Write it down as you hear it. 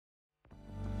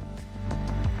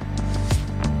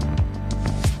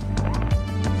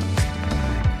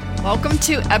Welcome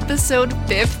to episode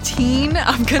 15.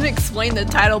 I'm going to explain the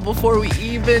title before we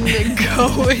even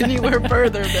go anywhere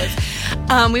further with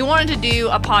this. We wanted to do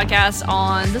a podcast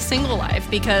on the single life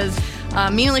because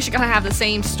me and Alicia kind of have the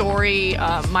same story.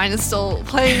 Mine is still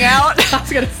playing out. I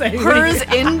was going to say. Hers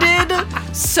ended.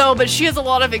 But she has a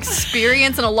lot of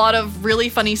experience and a lot of really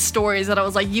funny stories that I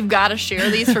was like, you've got to share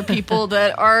these for people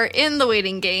that are in the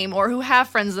waiting game or who have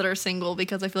friends that are single,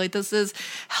 because I feel like this is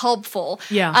helpful.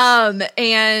 Yeah.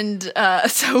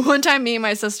 So one time me and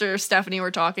my sister Stephanie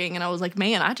were talking and I was like,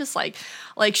 man, I just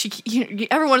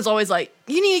everyone is always like,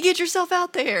 you need to get yourself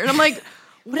out there. And I'm like,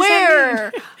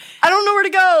 where? I don't know where to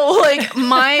go. Like,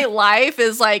 my life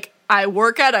is like, I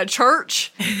work at a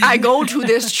church. I go to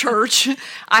this church.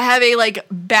 I have a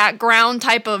background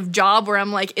type of job where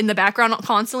I'm in the background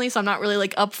constantly, so I'm not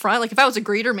really up front. Like if I was a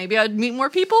greeter, maybe I'd meet more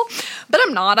people, but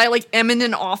I'm not. I am in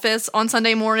an office on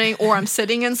Sunday morning, or I'm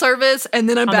sitting in service and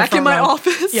then I'm back in my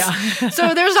office. Yeah.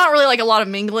 So there's not really a lot of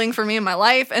mingling for me in my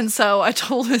life. And so I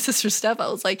told my sister Steph, I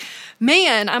was like,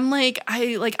 man,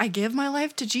 I give my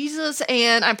life to Jesus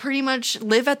and I pretty much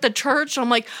live at the church. I'm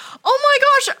like, oh my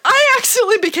gosh, I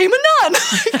accidentally became a nun.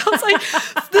 I was like,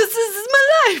 this is my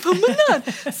life. I'm a nun.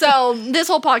 So this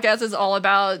whole podcast is all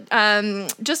about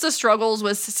just the struggles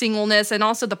with singleness and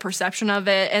also the perception of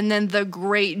it, and then the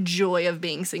great joy of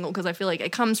being single, because I feel like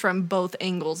it comes from both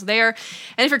angles there.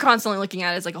 And if you're constantly looking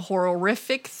at it as a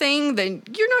horrific thing, then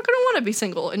you're not going to want to be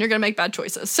single and you're going to make bad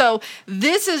choices. So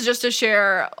this is just to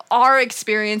share our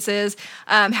experiences,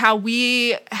 how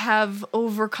we have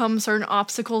overcome certain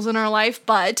obstacles in our life.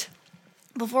 But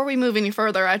before we move any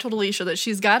further, I told Alicia that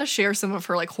she's got to share some of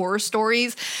her horror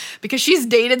stories, because she's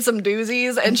dated some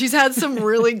doozies and she's had some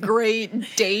really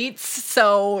great dates.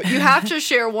 So you have to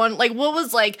share one. What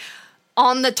was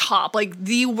on the top,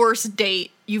 the worst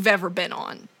date you've ever been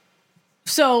on?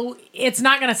 So it's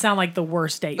not going to sound like the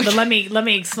worst date, but let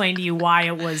me explain to you why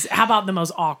it was. How about the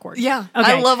most awkward? Yeah,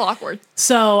 okay. I love awkward.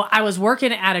 So I was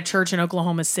working at a church in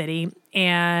Oklahoma City,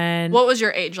 and what was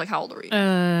your age? How old were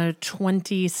you?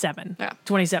 27. Yeah,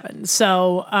 27.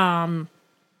 So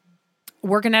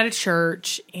working at a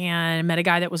church, and met a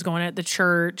guy that was going at the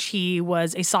church. He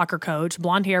was a soccer coach,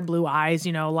 blonde hair, blue eyes.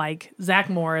 Like Zach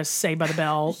Morris, Saved by the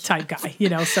Bell type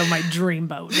guy. So my dream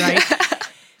boat, right?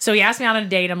 So he asked me out on a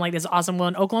date. I'm like, this is awesome. Well,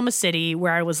 in Oklahoma City,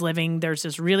 where I was living, there's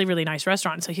this really, really nice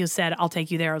restaurant. So he said, I'll take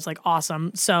you there. I was like,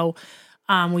 awesome. So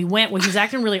we went. Well, he was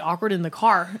acting really awkward in the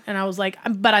car. And I was like,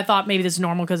 but I thought maybe this is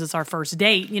normal because it's our first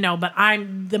date, But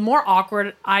the more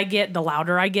awkward I get, the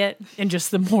louder I get, and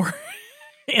just the more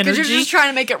energy. Because you're just trying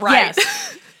to make it right.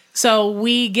 Yes. So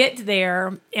we get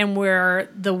there, and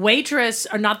the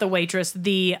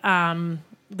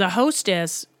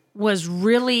hostess was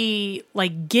really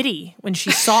giddy when she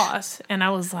saw us. And I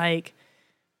was like,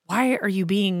 why are you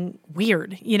being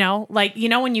weird?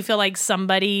 When you feel like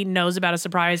somebody knows about a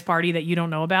surprise party that you don't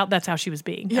know about, that's how she was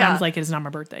being. Yeah. And I was like, it's not my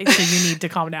birthday, so you need to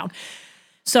calm down.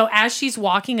 So as she's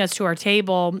walking us to our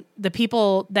table, the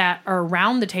people that are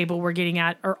around the table we're getting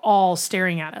at are all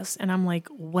staring at us. And I'm like,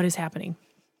 what is happening?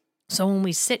 So when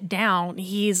we sit down,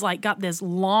 he's got this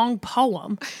long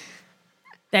poem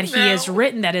that he has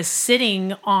written that is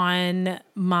sitting on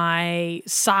my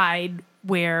side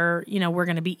where, we're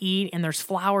going to be eating, and there's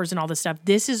flowers and all this stuff.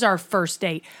 This is our first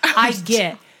date. I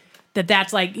get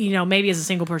that's maybe as a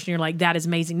single person, you're like, that is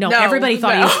amazing. No, everybody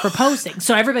thought he was proposing.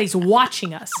 So everybody's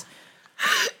watching us.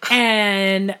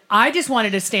 And I just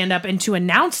wanted to stand up and to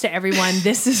announce to everyone,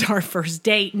 this is our first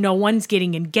date. No one's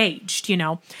getting engaged,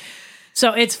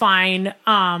 So it's fine.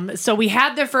 So we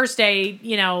had the first date,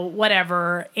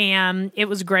 whatever, and it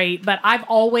was great. But I've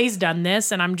always done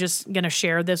this, and I'm just going to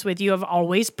share this with you. I've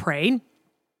always prayed,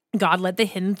 God, let the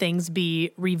hidden things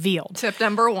be revealed. Tip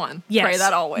number 1. Yes. Pray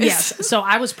that always. Yes. So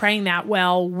I was praying that.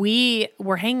 Well, we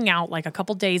were hanging out a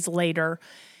couple days later,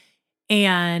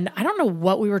 and I don't know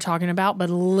what we were talking about, but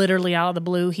literally out of the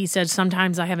blue, he said,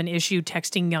 sometimes I have an issue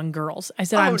texting young girls. I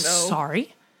said, I'm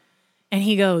sorry. And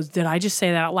he goes, did I just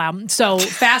say that out loud? So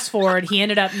fast forward, he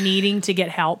ended up needing to get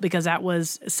help because that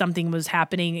was something was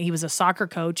happening. He was a soccer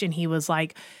coach, and he was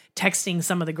texting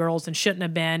some of the girls and shouldn't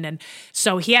have been. And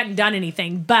so he hadn't done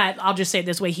anything, but I'll just say it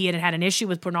this way. He had an issue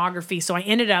with pornography. So I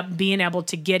ended up being able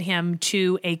to get him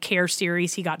to a care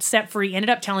series. He got set free, ended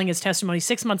up telling his testimony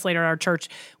 6 months later at our church.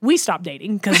 We stopped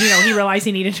dating because, he realized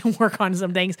he needed to work on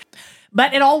some things.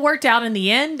 But it all worked out in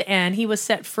the end, and he was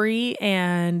set free,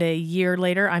 and a year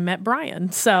later, I met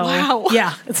Brian. So, wow.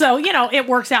 Yeah. So, it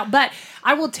works out. But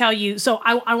I will tell you, so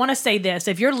I want to say this.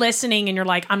 If you're listening and you're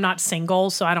like, I'm not single,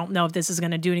 so I don't know if this is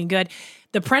going to do any good,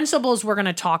 The principles we're going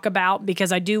to talk about,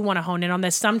 because I do want to hone in on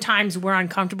this. Sometimes we're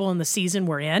uncomfortable in the season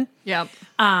we're in. Yep.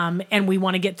 And we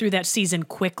want to get through that season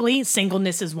quickly.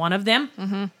 Singleness is one of them.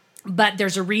 Mm-hmm. But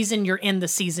there's a reason you're in the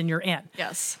season you're in.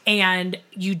 Yes. And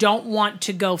you don't want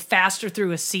to go faster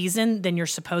through a season than you're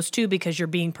supposed to because you're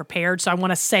being prepared. So I want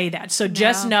to say that. So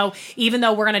just know, even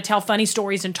though we're going to tell funny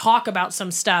stories and talk about some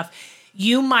stuff,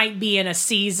 you might be in a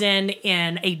season,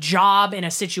 in a job, in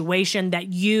a situation that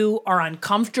you are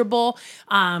uncomfortable.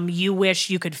 You wish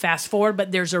you could fast forward,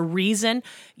 but there's a reason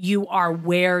you are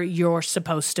where you're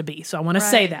supposed to be. So I want to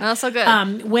say that. That's so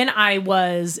good. When I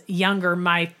was younger,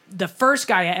 the first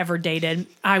guy I ever dated,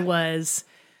 I was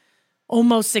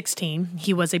almost 16.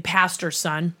 He was a pastor's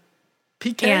son.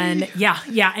 PK. And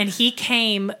yeah. And he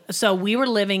came, so we were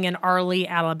living in Arley,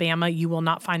 Alabama. You will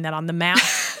not find that on the map.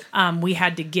 We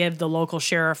had to give the local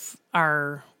sheriff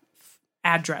our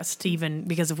address to even,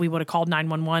 because if we would have called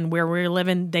 911 where we were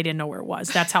living, they didn't know where it was.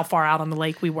 That's how far out on the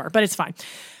lake we were, but it's fine.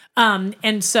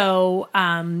 And so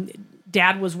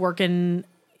Dad was working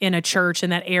in a church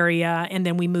in that area, and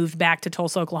then we moved back to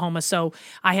Tulsa, Oklahoma. So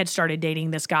I had started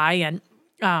dating this guy, and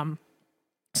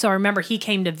so I remember he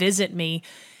came to visit me,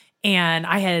 and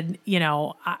I had,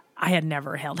 I had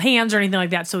never held hands or anything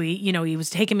like that. So he was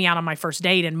taking me out on my first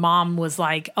date, and Mom was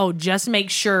like, "Oh, just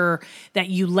make sure that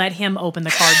you let him open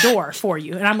the car door for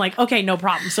you." And I'm like, "Okay, no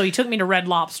problem." So he took me to Red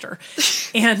Lobster,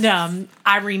 and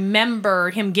I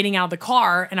remember him getting out of the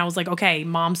car, and I was like, "Okay,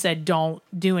 Mom said don't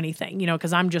do anything,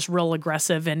 because I'm just real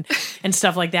aggressive and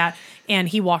stuff like that." And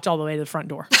he walked all the way to the front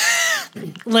door.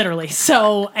 Literally.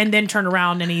 So, and then turned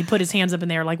around and he put his hands up in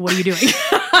there like, "What are you doing?"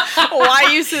 Why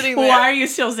are you sitting there? Why are you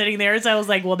still sitting there? So I was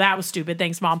like, "Well, that was stupid.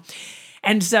 Thanks, Mom."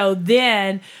 And so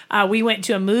then we went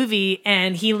to a movie,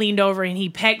 and he leaned over and he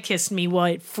pet kissed me. Well,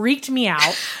 it freaked me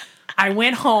out. I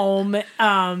went home,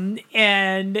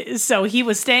 and so he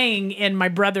was staying in my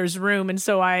brother's room. And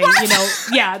so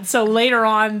so later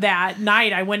on that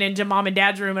night, I went into Mom and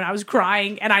Dad's room, and I was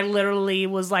crying, and I literally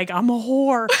was like, "I'm a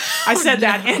whore." I said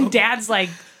that, and Dad's like,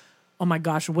 "Oh my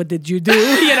gosh, what did you do?"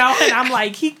 And I'm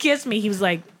like, he kissed me. He was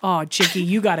like, "Oh, Chickie,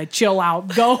 you got to chill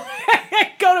out. Go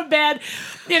to bed,"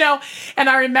 And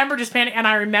I remember just panicking, and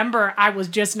I remember I was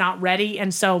just not ready.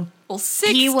 And so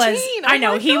 16. he was,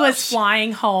 he was Gosh.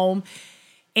 flying home,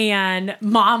 and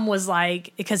Mom was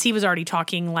like, because he was already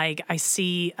talking like, "I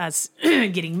see us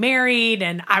getting married,"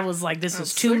 and I was like, "This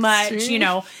is too 16?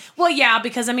 much," Well, yeah,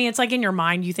 because it's like in your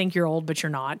mind, you think you're old, but you're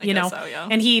not, I guess so, yeah.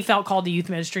 And he felt called to youth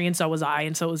ministry, and so was I,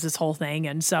 and so it was this whole thing,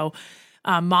 and so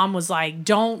Mom was like,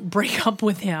 "Don't break up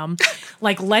with him,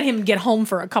 like let him get home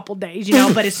for a couple days,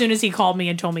 But as soon as he called me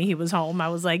and told me he was home, I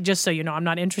was like, "Just so you know, I'm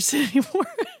not interested anymore."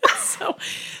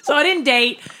 So I didn't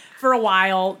date for a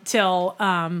while till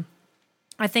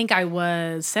I think I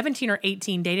was 17 or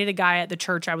 18. Dated a guy at the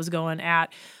church I was going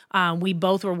at. We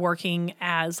both were working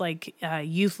as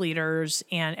youth leaders,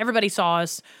 and everybody saw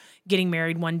us getting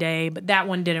married one day, but that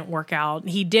one didn't work out.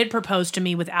 He did propose to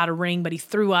me without a ring, but he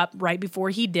threw up right before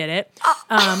he did it.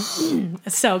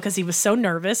 So, because he was so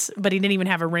nervous, but he didn't even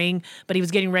have a ring, but he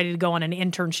was getting ready to go on an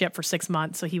internship for 6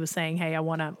 months. So he was saying, "Hey, I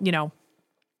want to,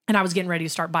 and I was getting ready to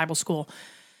start Bible school.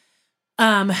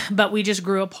 But we just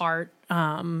grew apart.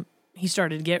 He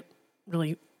started to get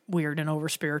really weird and over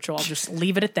spiritual. I'll just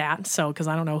leave it at that. So, because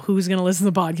I don't know who's going to listen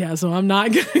to the podcast, so I'm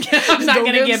not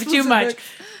going to give too much.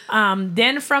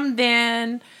 From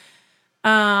then,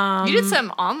 You did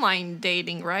some online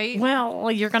dating, right?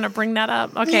 well, you're going to bring that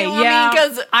up. Okay, You know, yeah,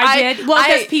 because I did. Well,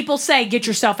 because people say get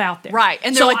yourself out there, Right.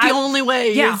 And they're So like, the only way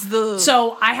is the...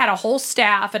 So I had a whole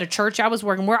staff at a church I was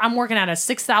working where I'm working at a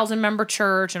 6,000 member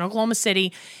church in Oklahoma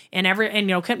City, and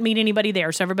couldn't meet anybody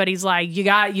there. So everybody's like, you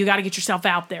got to get yourself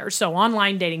out there. So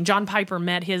online dating, John Piper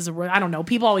met his, I don't know,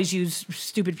 people always use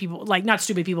stupid people, like not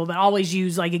stupid people, but always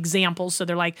use like examples. So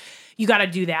they're like, you got to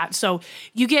do that. So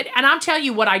you get, and I'll tell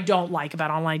you what I don't like about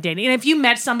online dating. And if you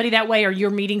met somebody that way or you're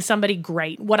meeting somebody,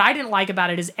 great. What I didn't like about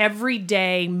it is every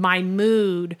day my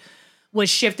mood was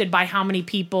shifted by how many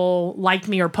people liked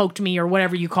me or poked me or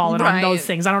whatever you call it on Right. those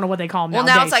things. I don't know what they call them Well,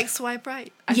 nowadays. now it's like swipe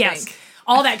right, I think.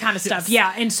 All that kind of stuff.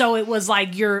 Yeah. And so it was like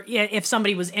if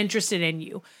somebody was interested in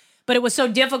you. But it was so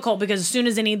difficult because as soon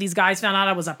as any of these guys found out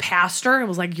I was a pastor, it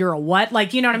was like, you're a what?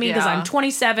 Like, you know what I mean? Because Yeah. I'm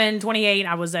 27, 28.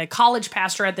 I was a college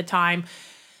pastor at the time.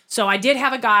 So I did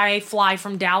have a guy fly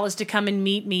from Dallas to come and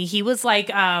meet me. He was like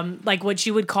what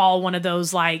you would call one of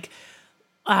those not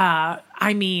a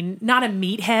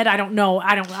meathead. I don't know.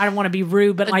 I don't want to be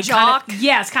rude, but like jock?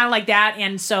 Yes, kind of like that.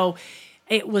 And so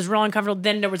it was real uncomfortable.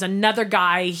 Then there was another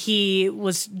guy. He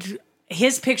was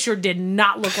his picture did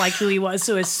not look like who he was.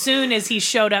 So as soon as he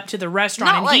showed up to the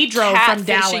restaurant, Not and like he drove from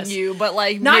Dallas, you, but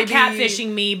like not maybe... catfishing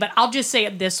me, but I'll just say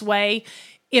it this way.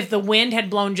 If the wind had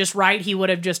blown just right, he would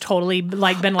have just totally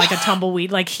like been like a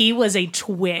tumbleweed. Like he was a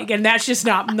twig. And that's just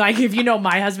not like, if you know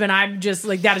my husband, I'm just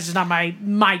like, that is just not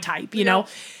my type, you know?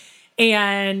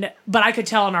 But I could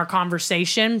tell in our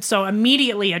conversation. So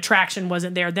immediately attraction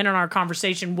wasn't there. Then in our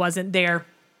conversation wasn't there.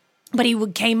 But he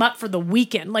came up for the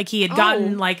weekend. Like he had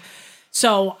gotten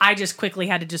so I just quickly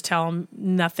had to just tell him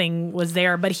nothing was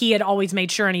there. But he had always made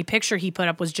sure any picture he put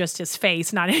up was just his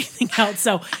face, not anything else.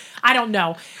 So I don't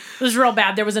know. It was real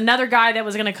bad. There was another guy that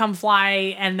was going to come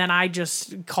fly, and then I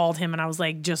just called him, and I was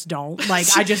like, just don't. Like,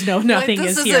 I just know nothing like,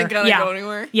 is this here. isn't going to go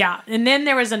anywhere. Yeah. And then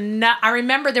there was I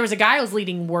remember there was a guy I was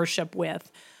leading worship with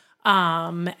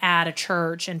at a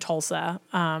church in Tulsa.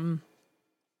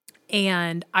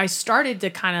 And I started to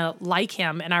kind of like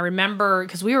him. And I remember,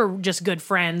 because we were just good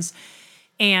friends,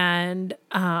 and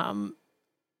I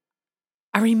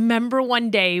remember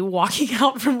one day walking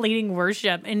out from leading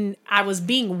worship, and I was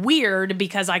being weird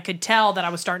because I could tell that I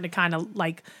was starting to kind of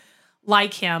like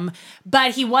him,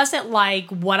 but he wasn't like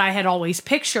what I had always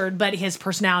pictured, but his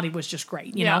personality was just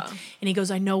great, you know? And he goes,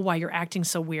 I know why you're acting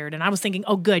so weird. And I was thinking,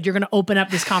 oh, good, you're going to open up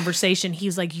this conversation.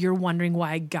 He's like, you're wondering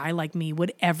why a guy like me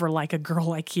would ever like a girl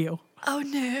like you. Oh,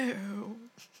 no.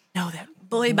 No, that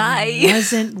boy, bye.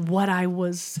 Wasn't what I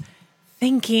was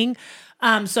thinking.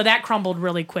 So that crumbled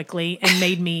really quickly and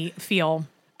made me feel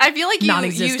I feel like you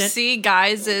non-existent. see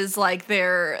guys as like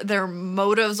their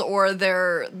motives or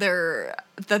their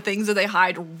the things that they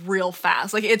hide real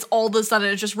fast. Like it's all of a sudden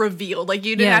it's just revealed. Like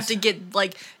you didn't have to get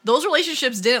like those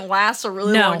relationships didn't last a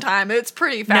really long time. It's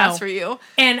pretty fast for you.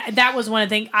 And that was one of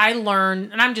the things I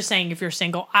learned, and I'm just saying if you're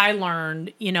single, I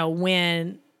learned, you know,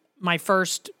 when my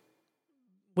first,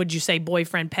 would you say,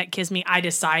 boyfriend pet kissed me, I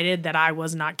decided that I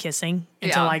was not kissing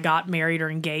until I got married or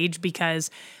engaged,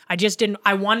 because I just didn't,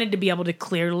 I wanted to be able to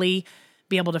clearly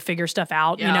be able to figure stuff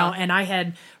out, you know, and I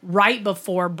had right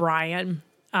before Brian,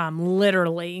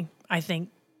 literally, I think,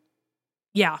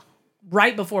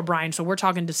 right before Brian. So we're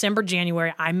talking December,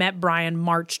 January. I met Brian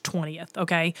March 20th.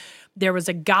 Okay. There was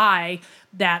a guy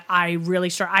that I really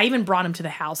started. I even brought him to the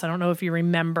house. I don't know if you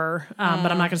remember, but I'm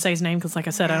not going to say his name because, like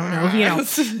I said, I don't know, you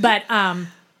know,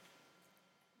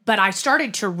 but I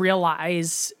started to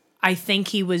realize, I think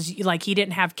he was like, he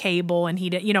didn't have cable and he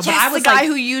didn't, you know, but I was the guy like,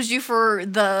 who used you for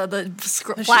the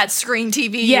flat screen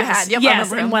TV you had. Yep, yes. I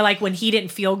remember him. And like when he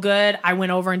didn't feel good, I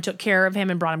went over and took care of him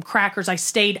and brought him crackers. I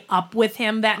stayed up with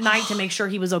him that night to make sure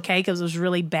he was okay because it was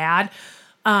really bad.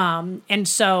 And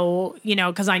so, you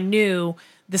know, because I knew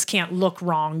this can't look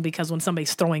wrong, because when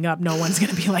somebody's throwing up, no one's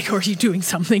going to be like, oh, are you doing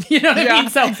something? You know what I mean?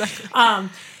 So, exactly.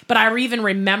 But I even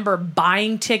remember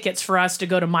buying tickets for us to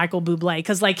go to Michael Bublé,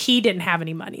 because like he didn't have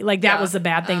any money. Like that was the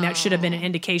bad thing. That should have been an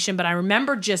indication. But I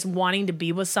remember just wanting to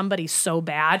be with somebody so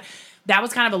bad. That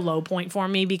was kind of a low point for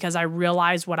me, because I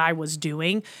realized what I was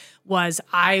doing was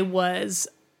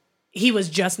he was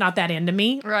just not that into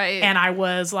me. Right. And I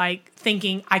was like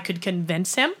thinking I could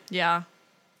convince him. Yeah.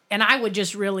 And I would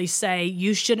just really say,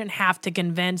 you shouldn't have to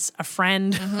convince a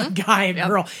friend, a guy, a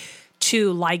girl,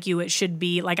 to like you. It should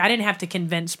be like, I didn't have to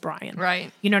convince Brian.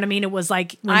 Right. You know what I mean? It was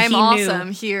like, when I'm he awesome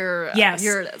knew, here. Yes.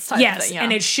 You're that type of thing. Yeah.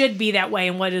 And it should be that way.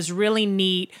 And what is really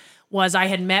neat was I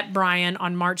had met Brian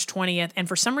on March 20th. And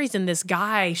for some reason, this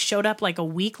guy showed up like a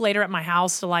week later at my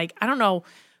house to like, I don't know.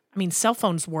 I mean, cell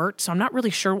phones worked, so I'm not really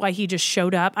sure why he just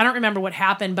showed up. I don't remember what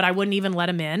happened, but I wouldn't even let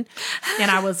him in.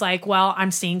 And I was like, well, I'm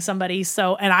seeing somebody.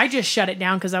 So, and I just shut it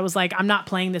down, because I was like, I'm not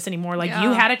playing this anymore. Like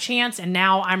you had a chance, and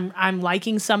now I'm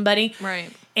liking somebody.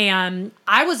 Right. And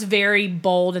I was very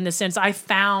bold in the sense I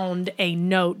found a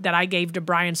note that I gave to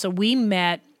Brian. So we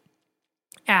met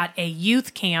at a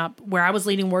youth camp where I was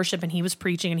leading worship and he was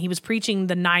preaching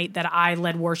the night that I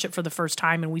led worship for the first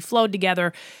time, and we flowed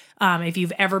together. If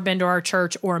you've ever been to our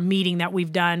church or a meeting that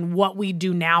we've done, what we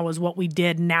do now is what we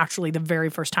did naturally the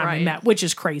very first time we met, which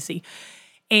is crazy.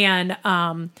 And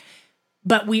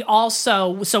but we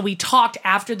also, so we talked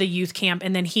after the youth camp,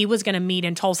 and then he was going to meet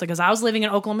in Tulsa, because I was living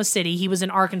in Oklahoma City. He was in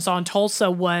Arkansas, and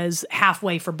Tulsa was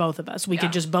halfway for both of us. We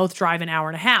could just both drive an hour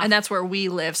and a half. And that's where we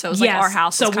live. So it was like our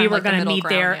house. So we were like going to meet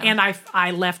there. Yeah. And I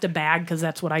left a bag, because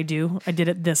that's what I do. I did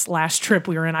it this last trip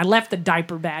we were in. I left the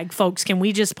diaper bag. Folks, can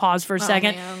we just pause for a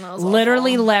second? Man,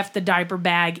 literally left the diaper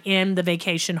bag in the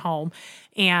vacation home.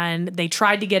 And they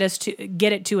tried to get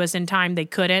it to us in time. They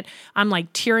couldn't. I'm like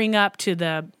tearing up to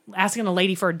the asking a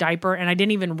lady for a diaper, and I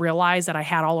didn't even realize that I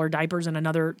had all her diapers in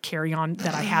another carry-on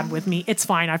that I had with me. It's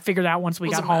fine. I figured out once we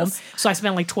got home. So I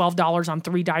spent like $12 on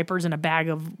 3 diapers and a bag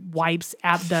of wipes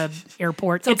at the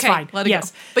airport. It's fine. Let it go.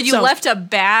 But you left a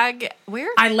bag where?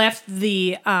 I left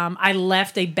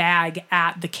a bag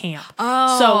at the camp.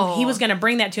 Oh. So he was going to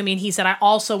bring that to me, and he said, I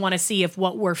also want to see if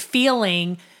what we're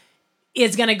feeling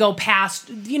is going to go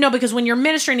past, because when you're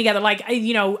ministering together, like,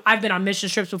 I've been on mission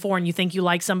trips before, and you think you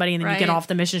like somebody, and then you get off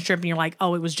the mission trip and you're like,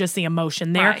 oh, it was just the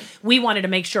emotion there. Right. We wanted to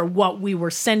make sure what we were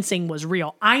sensing was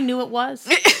real. I knew it was.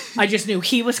 I just knew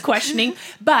he was questioning.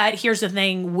 But here's the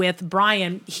thing with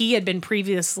Brian, he had been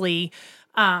previously,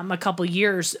 a couple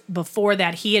years before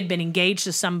that, he had been engaged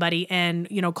to somebody and,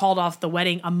 called off the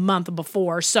wedding a month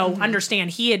before. So understand,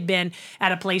 he had been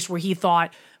at a place where he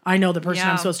thought, I know the person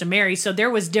I'm supposed to marry. So there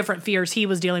was different fears he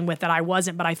was dealing with that I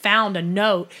wasn't. But I found a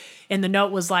note, and the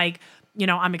note was like,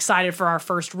 I'm excited for our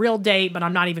first real date, but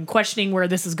I'm not even questioning where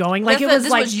this is going. Like, this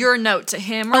was your note to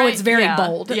him, right? Oh, it's very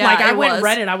bold. Yeah, like, I went and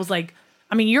read it. I was like,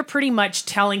 you're pretty much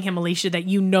telling him, Alisha, that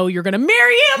you're going to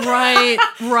marry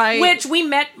him. Right. Which we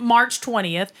met March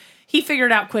 20th. He figured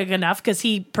it out quick enough because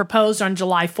he proposed on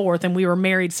July 4th, and we were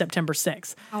married September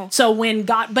 6th. Oh. So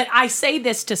but I say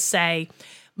this to say,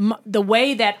 the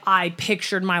way that I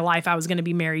pictured my life, I was going to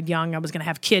be married young. I was going to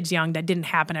have kids young. That didn't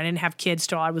happen. I didn't have kids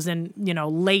till I was in,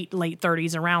 late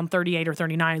 30s, around 38 or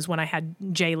 39 is when I had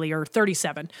Jaylee, or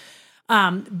 37.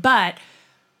 But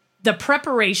the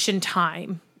preparation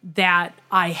time that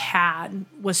I had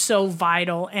was so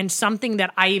vital, and something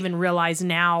that I even realize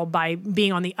now by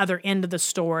being on the other end of the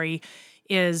story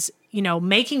is,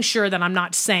 making sure that I'm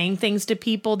not saying things to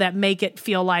people that make it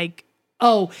feel like,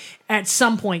 oh, at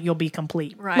some point you'll be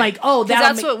complete. Right. Like, oh,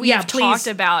 that's what we've talked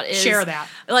about. Is share that.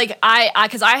 Like,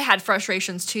 because I had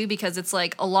frustrations too, because it's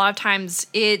like a lot of times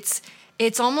it's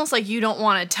almost like you don't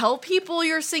want to tell people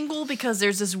you're single, because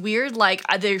there's this weird, like,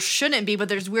 there shouldn't be, but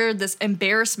there's this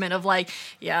embarrassment of like,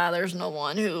 yeah, there's no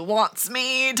one who wants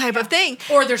me type of thing.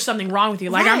 Or there's something wrong with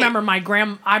you. Like, I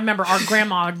remember our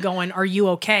grandma going, are you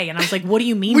okay? And I was like, what do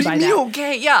you mean by that? You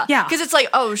okay? Yeah. Yeah. Because it's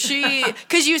like,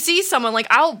 because you see someone, like,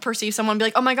 I'll perceive someone and be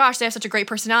like, oh my gosh, they have such a great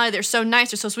personality. They're so nice.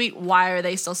 They're so sweet. Why are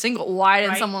they still single? Why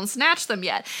didn't someone snatch them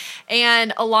yet?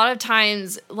 And a lot of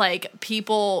times, like,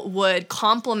 people would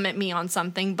compliment me on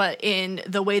something, but in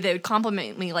the way they would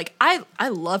compliment me, like, I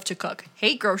love to cook,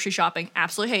 hate grocery shopping,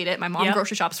 absolutely hate it. My mom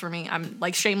grocery shops for me. I'm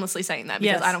like shamelessly saying that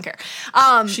because I don't care.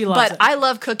 She loves it. But I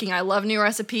love cooking. I love new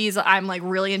recipes. I'm like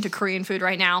really into Korean food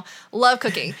right now. Love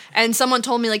cooking. And someone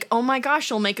told me like, oh my gosh,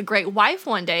 you'll make a great wife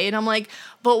one day. And I'm like,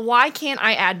 but why can't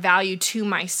I add value to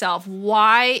myself?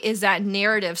 Why is that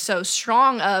narrative so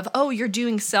strong of, oh, you're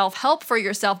doing self-help for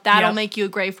yourself, that'll make you a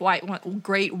great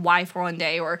wife one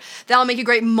day, or that'll make you a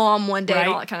great mom one day, and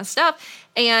all that kind of stuff.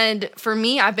 And for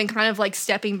me, I've been kind of like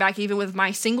stepping back even with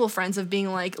my single friends of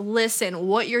being like, listen,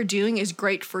 what you're doing is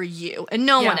great for you and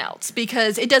no one else,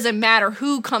 because it doesn't matter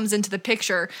who comes into the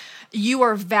picture. You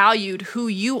are valued who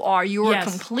you are. You are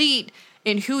complete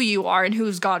in who you are and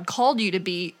who's God called you to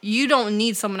be. You don't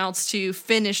need someone else to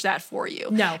finish that for you.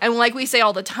 No. And like we say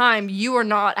all the time, you are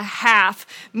not a half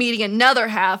meeting another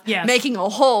half, making a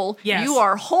whole. Yes. You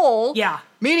are whole. Yeah.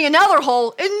 Meeting another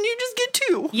whole, and you just get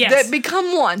two that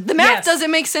become one. The math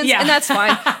doesn't make sense, and that's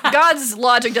fine. God's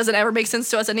logic doesn't ever make sense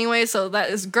to us anyway, so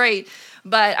that is great.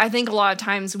 But I think a lot of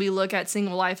times we look at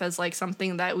single life as like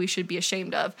something that we should be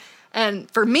ashamed of.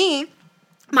 And for me,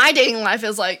 my dating life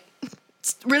is like,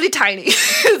 it's really tiny.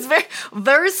 It's very,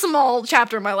 very small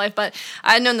chapter in my life. But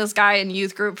I had known this guy in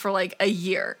youth group for like a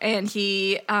year, and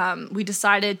we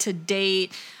decided to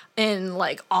date in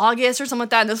like August or something like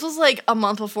that. And this was like a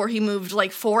month before he moved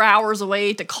like 4 hours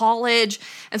away to college.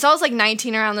 And so I was like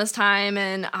 19 around this time,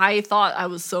 and I thought I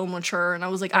was so mature, and I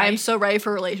was like, I am so ready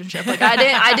for a relationship. Like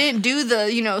I didn't do the,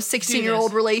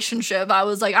 16-year-old relationship. I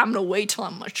was like, I'm gonna wait till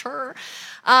I'm mature.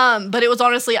 But it was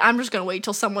honestly, I'm just going to wait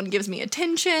till someone gives me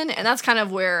attention. And that's kind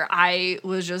of where I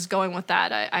was just going with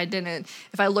that. I didn't,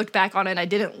 if I looked back on it, I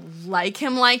didn't like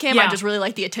him. I just really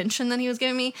liked the attention that he was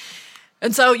giving me.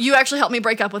 And so you actually helped me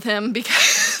break up with him,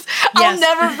 because I'll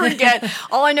never forget.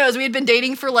 All I know is we had been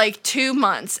dating for like 2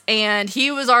 months, and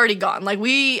he was already gone. Like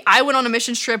I went on a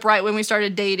missions trip right when we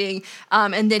started dating,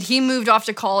 and then he moved off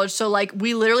to college. So like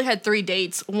we literally had 3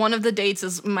 dates. One of the dates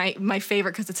is my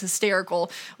favorite because it's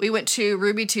hysterical. We went to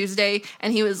Ruby Tuesday,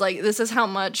 and he was like, "This is how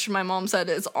much my mom said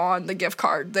is on the gift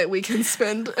card that we can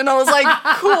spend." And I was like,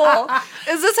 "Cool.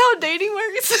 Is this how dating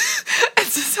works?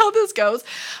 Is this how this goes?"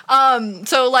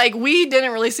 So like we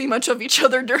didn't really see much of each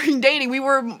other during dating. We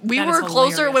were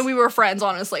closer when we were friends,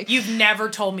 honestly. You've never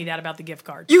told me that about the gift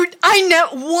card. I know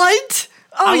what?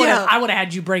 Oh, yeah. I would have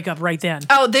had you break up right then.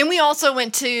 Oh, then we also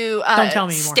went to Don't tell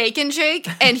me anymore. Steak and Jake,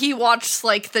 and he watched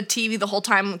like the TV the whole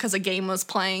time because a game was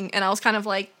playing, and I was kind of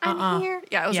like, I'm here.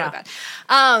 Yeah, it was really bad.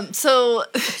 So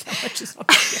it's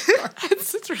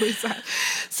really sad.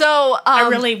 So I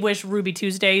really wish Ruby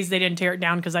Tuesdays they didn't tear it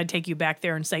down because I'd take you back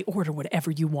there and say, order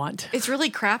whatever you want. It's really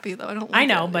crappy though. I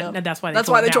know, but that's why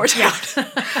they tore it down.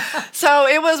 So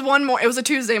it was it was a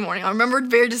Tuesday morning. I remember it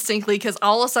very distinctly because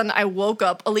all of a sudden I woke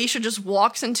up. Alisha just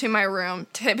walks into my room,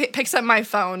 picks up my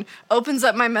phone, opens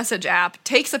up my message app,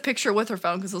 takes a picture with her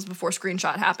phone because it was before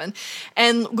screenshot happened,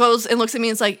 and goes and looks at me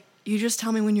and is like, you just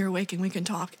tell me when you're awake and we can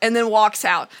talk, and then walks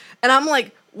out. And I'm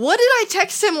like, what did I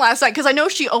text him last night? Because I know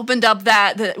she opened up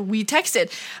that we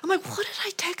texted. I'm like, what did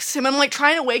I text him? I'm like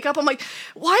trying to wake up. I'm like,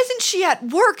 why isn't she at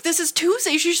work? This is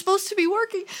Tuesday. She's supposed to be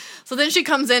working. So then she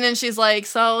comes in and she's like,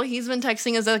 so he's been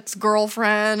texting his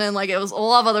ex-girlfriend, and like it was a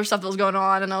lot of other stuff that was going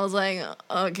on. And I was like,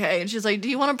 okay. And she's like, do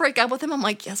you want to break up with him? I'm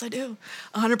like, yes, I do.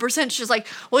 100%. She's like,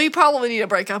 well, you probably need to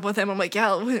break up with him. I'm like,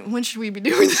 yeah, when should we be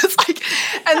doing this? Like,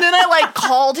 and then I like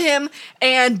called him,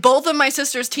 and both of my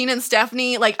sisters, Tina and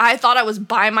Stephanie, like I thought I was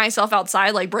by myself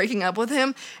outside, like breaking up with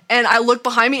him, and I look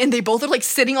behind me and they both are like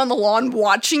sitting on the lawn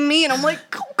watching me, and I'm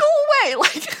like, go away.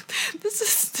 Like this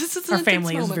is our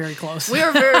family is very close. We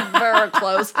are very, very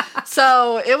close.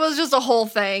 So it was just a whole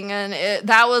thing, and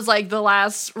that was like the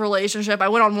last relationship. I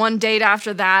went on one date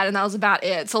after that, and that was about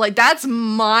it. So like that's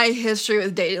my history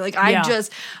with dating. Like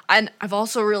I've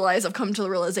also realized, I've come to the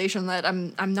realization that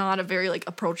I'm not a very like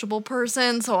approachable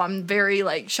person, so I'm very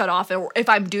like shut off. If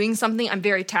I'm doing something, I'm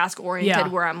very task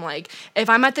oriented, where I'm like, if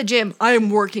I'm at the gym, I am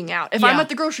working out. If I'm at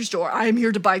the grocery store, I am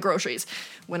here to buy groceries,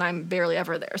 when I'm barely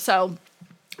ever there. So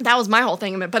that was my whole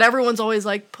thing. But everyone's always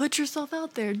like, put yourself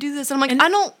out there, do this. And I'm like, I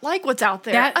don't like what's out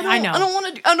there. I don't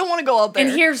want to go out there.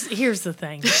 And here's the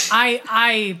thing.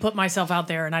 I put myself out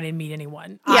there and I didn't meet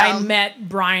anyone. Yeah. I met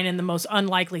Brian in the most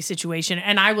unlikely situation,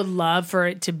 and I would love for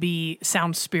it to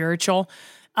sound spiritual.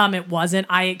 It wasn't.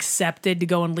 I accepted to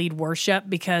go and lead worship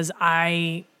because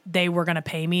they were going to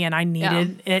pay me, and I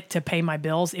needed it to pay my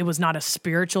bills. It was not a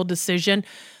spiritual decision.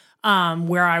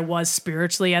 Where I was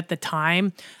spiritually at the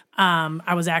time.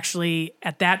 I was actually,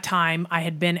 at that time, I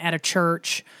had been at a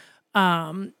church,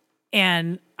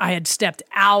 and I had stepped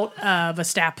out of a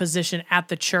staff position at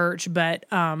the church, but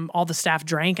all the staff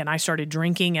drank, and I started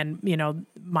drinking, and, you know,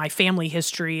 my family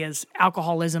history is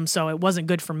alcoholism, so it wasn't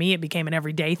good for me. It became an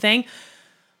everyday thing.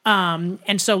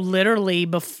 And so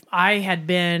literally I had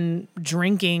been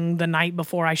drinking the night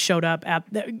before I showed up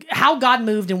how God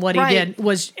moved and what he did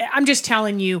was, I'm just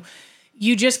telling you,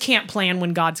 you just can't plan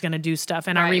when God's going to do stuff.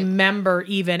 And I remember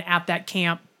even at that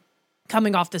camp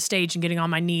coming off the stage and getting on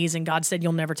my knees, and God said,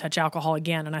 you'll never touch alcohol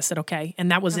again. And I said, okay.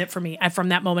 And that was it for me. From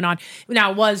that moment on.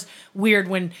 Now, it was weird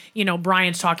when, you know,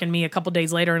 Brian's talking to me a couple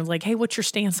days later and was like, hey, what's your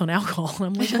stance on alcohol? And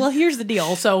I'm like, well, here's the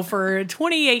deal. So for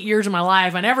 28 years of my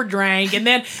life, I never drank. And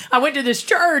then I went to this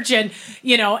church, and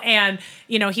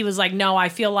he was like, no, I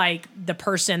feel like the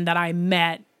person that I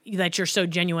met, that you're so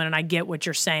genuine, and I get what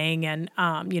you're saying. And,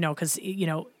 because,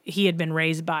 he had been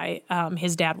raised by,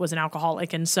 his dad was an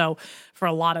alcoholic. And so for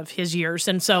a lot of his years.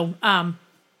 And so,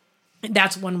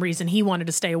 that's one reason he wanted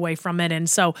to stay away from it. And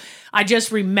so I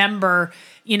just remember,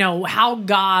 how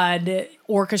God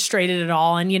orchestrated it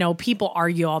all. And, people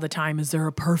argue all the time, is there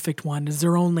a perfect one? Is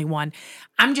there only one?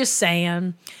 I'm just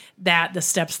saying that the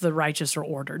steps of the righteous are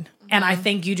ordered. And I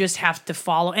think you just have to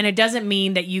follow. And it doesn't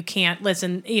mean that you can't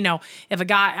listen. If a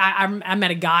guy, I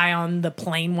met a guy on the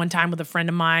plane one time with a friend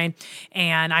of mine,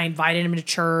 and I invited him to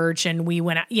church, and we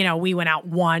went out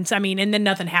once. I mean, and then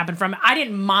nothing happened from it. I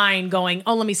didn't mind going,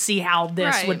 let me see how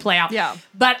this would play out. Yeah.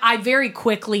 But I very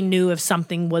quickly knew if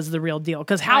something was the real deal.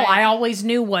 Because how I always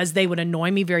knew was they would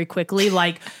annoy me very quickly.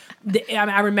 Like,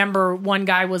 I remember one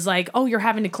guy was like, oh, you're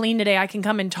having to clean today. I can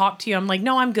come and talk to you. I'm like,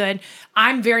 no, I'm good.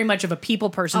 I'm very much of a people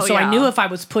person. So I knew if I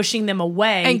was pushing them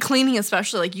away. And cleaning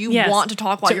especially, like you want to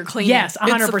talk while you're cleaning. Yes,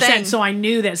 100%. So I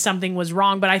knew that something was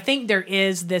wrong. But I think there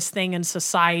is this thing in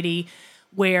society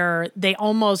where they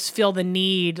almost feel the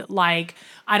need, like,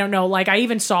 I don't know, like I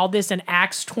even saw this in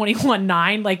Acts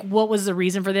 21:9. Like, what was the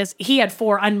reason for this? He had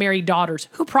 4 unmarried daughters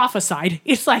who prophesied.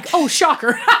 It's like, oh,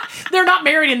 shocker. They're not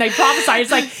married and they prophesy.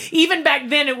 It's like, even back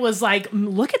then it was like,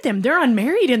 look at them. They're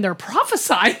unmarried and they're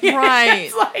prophesying. Right.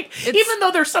 It's like, even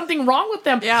though there's something wrong with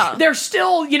them, they're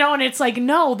still, and it's like,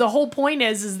 no, the whole point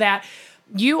is that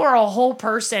you are a whole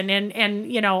person,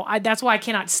 and that's why I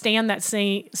cannot stand that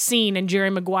scene in Jerry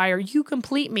Maguire. You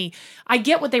complete me. I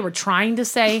get what they were trying to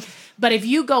say, but if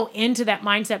you go into that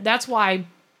mindset, that's why,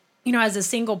 as a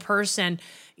single person,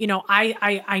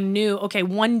 I knew, okay,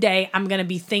 one day I'm going to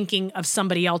be thinking of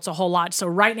somebody else a whole lot. So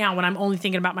right now, when I'm only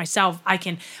thinking about myself, I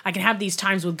can have these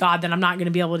times with God that I'm not going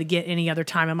to be able to get any other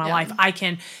time in my life. I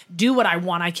can do what I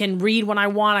want. I can read when I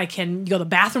want. I can go to the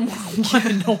bathroom when I want,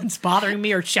 and no one's bothering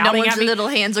me or shouting at me. Little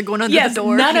hands are going under the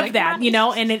door. None of that,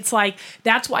 and it's like,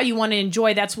 that's why you want to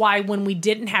enjoy. That's why when we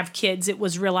didn't have kids, it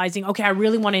was realizing, okay, I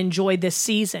really want to enjoy this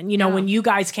season. When you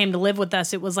guys came to live with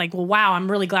us, it was like, well, wow, I'm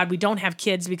really glad we don't have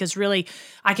kids, because really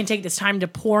I can take this time to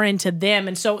pour into them.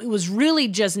 And so it was really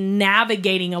just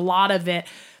navigating a lot of it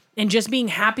and just being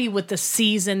happy with the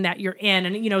season that you're in.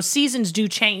 And, seasons do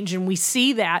change, and we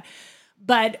see that.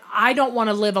 But I don't want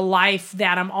to live a life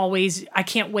that I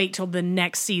can't wait till the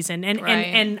next season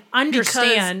and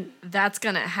understand. Because that's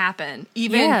going to happen.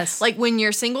 Even like when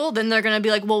you're single, then they're going to be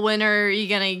like, well, when are you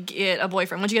going to get a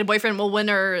boyfriend? Once you get a boyfriend, well,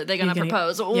 when are they going to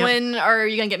propose? Yep. When are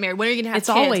you going to get married? When are you going to have kids?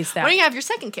 It's always that. When are you going to have your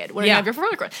second kid? When are you going to have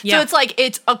your first kid? So it's like,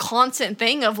 it's a constant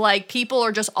thing of like, people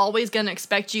are just always going to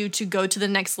expect you to go to the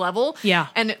next level. Yeah.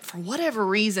 And for whatever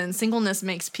reason, singleness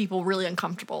makes people really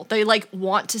uncomfortable. They like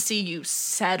want to see you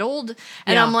settled.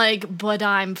 And I'm like, but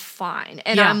I'm fine.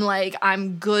 And I'm like,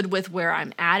 I'm good with where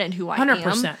I'm at and who I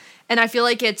 100%. Am. And I feel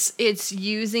like it's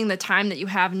using the time that you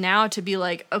have now to be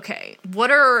like, okay, what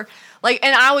are, like,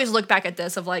 and I always look back at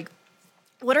this of like,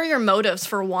 what are your motives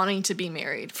for wanting to be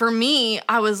married? For me,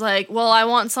 I was like, well, I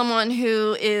want someone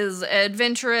who is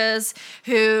adventurous,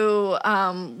 who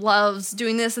loves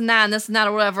doing this and that and this and that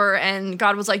or whatever. And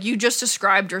God was like, you just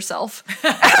described yourself.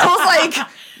 And I was like,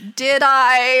 did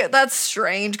I? That's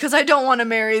strange, because I don't want to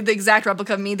marry the exact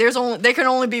replica of me. There can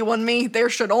only be one me. There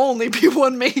should only be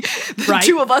one me. The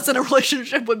two of us in a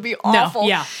relationship would be awful. No,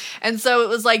 yeah. And so it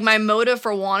was like my motive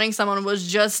for wanting someone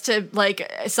was just to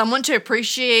like someone to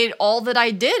appreciate all that I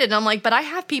did. And I'm like, but I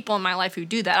have people in my life who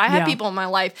do that. I have people in my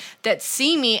life that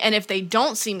see me, and if they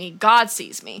don't see me, God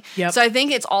sees me. Yep. So I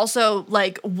think it's also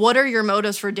like, what are your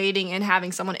motives for dating and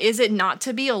having someone? Is it not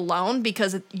to be alone?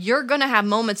 Because you're going to have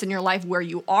moments in your life where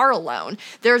you are alone.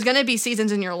 There's going to be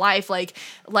seasons in your life like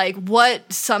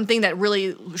what something that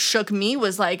really shook me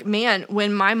was like, man,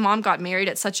 when my mom got married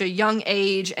at such a young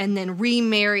age and then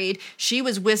remarried, she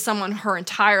was with someone her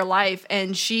entire life.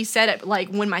 And she said it like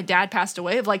when my dad passed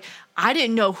away of like, I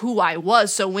didn't know who I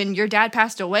was. So when your dad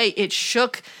passed away, it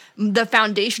shook the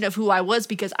foundation of who I was,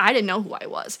 because I didn't know who I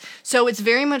was. So it's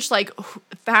very much like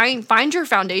find your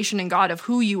foundation in God of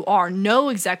who you are, know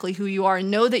exactly who you are, and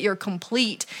know that you're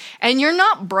complete and you're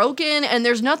not broken, and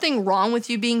there's nothing wrong with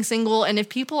you being single. And if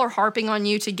people are harping on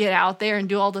you to get out there and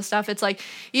do all this stuff, it's like,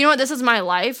 you know what, this is my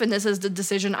life and this is the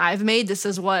decision I've made. This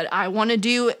is what I want to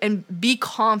do, and be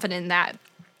confident in that.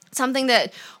 Something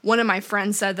that one of my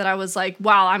friends said that I was like,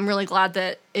 wow, I'm really glad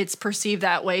that it's perceived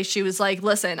that way. She was like,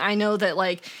 listen, I know that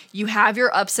like you have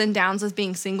your ups and downs with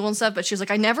being single and stuff, but she's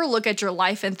like, I never look at your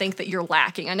life and think that you're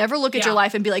lacking. I never look at your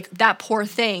life and be like, that poor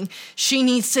thing, she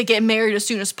needs to get married as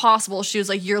soon as possible. She was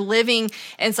like, you're living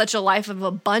in such a life of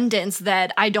abundance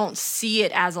that I don't see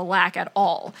it as a lack at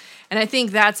all. And I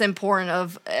think that's important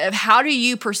of how do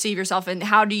you perceive yourself and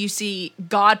how do you see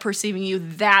God perceiving you?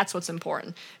 That's what's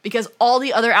important, because all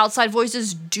the other outside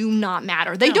voices do not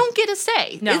matter. They don't get a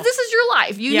say. No. This is your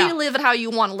life. You need to live it how you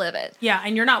want to live it. Yeah,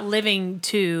 and you're not living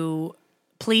to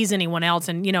please anyone else.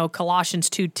 And, Colossians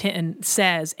 2:10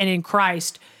 says, and in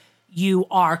Christ, you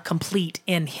are complete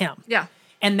in him. Yeah.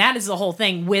 And that is the whole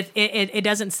thing with it. It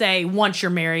doesn't say once you're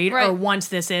married or once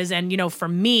this is. And, for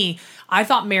me, I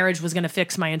thought marriage was going to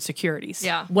fix my insecurities.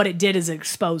 Yeah. What it did is it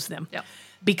exposed them. Yeah.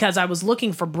 Because I was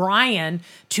looking for Brian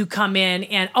to come in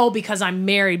and, because I'm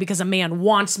married, because a man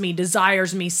wants me,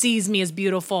 desires me, sees me as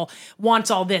beautiful,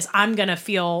 wants all this, I'm going to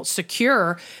feel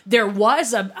secure. There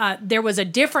was a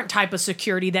different type of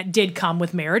security that did come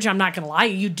with marriage. I'm not going to lie.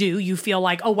 You feel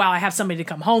like, oh, wow, I have somebody to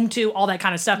come home to, all that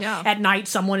kind of stuff. Yeah. At night,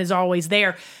 someone is always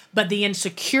there. But the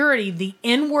insecurity, the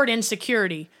inward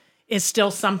insecurity, is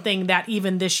still something that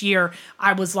even this year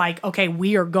I was like, okay,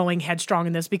 we are going headstrong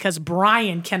in this, because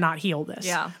Brian cannot heal this.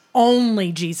 Yeah.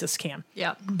 Only Jesus can.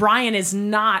 Yeah. Brian is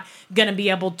not going to be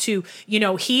able to,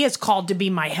 he is called to be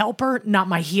my helper, not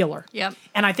my healer. Yep.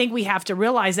 And I think we have to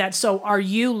realize that. So are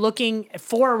you looking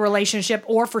for a relationship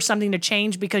or for something to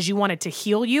change because you want it to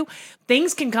heal you?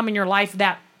 Things can come in your life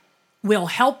that will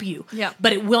help you,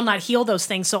 but it will not heal those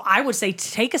things. So I would say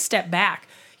take a step back.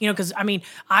 Because,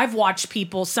 I've watched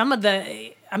people,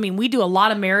 we do a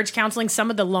lot of marriage counseling.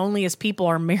 Some of the loneliest people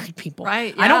are married people.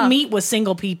 Right. Yeah. I don't meet with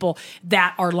single people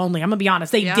that are lonely. I'm going to be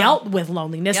honest. They dealt with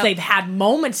loneliness. Yep. They've had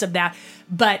moments of that.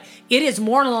 But it is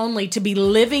more lonely to be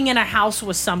living in a house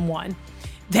with someone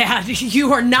that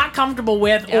you are not comfortable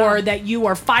with or that you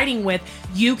are fighting with,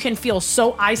 you can feel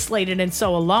so isolated and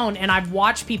so alone. And I've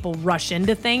watched people rush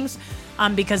into things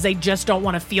because they just don't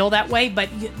want to feel that way. But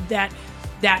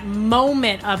that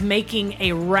moment of making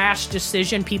a rash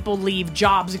decision, people leave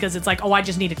jobs because it's like, oh, I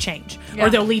just need to change. Or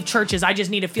they'll leave churches. I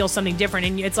just need to feel something different.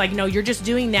 And it's like, no, you're just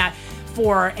doing that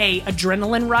for a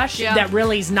adrenaline rush that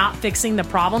really is not fixing the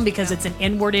problem, because it's an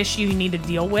inward issue you need to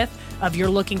deal with, of you're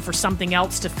looking for something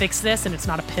else to fix this, and it's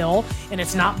not a pill, and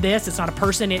it's not this, it's not a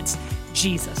person, it's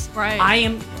Jesus.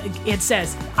 Right. It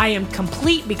says, I am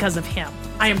complete because of him.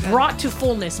 I am brought to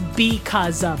fullness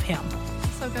because of him.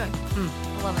 So good.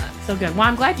 I love that. So good. Well,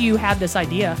 I'm glad you had this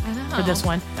idea for this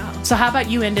one. Yeah. So how about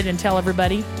you end it and tell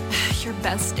everybody? Your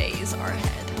best days are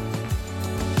ahead.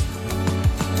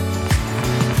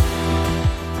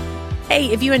 Hey,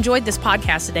 if you enjoyed this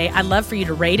podcast today, I'd love for you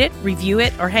to rate it, review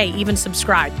it, or hey, even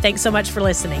subscribe. Thanks so much for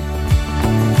listening.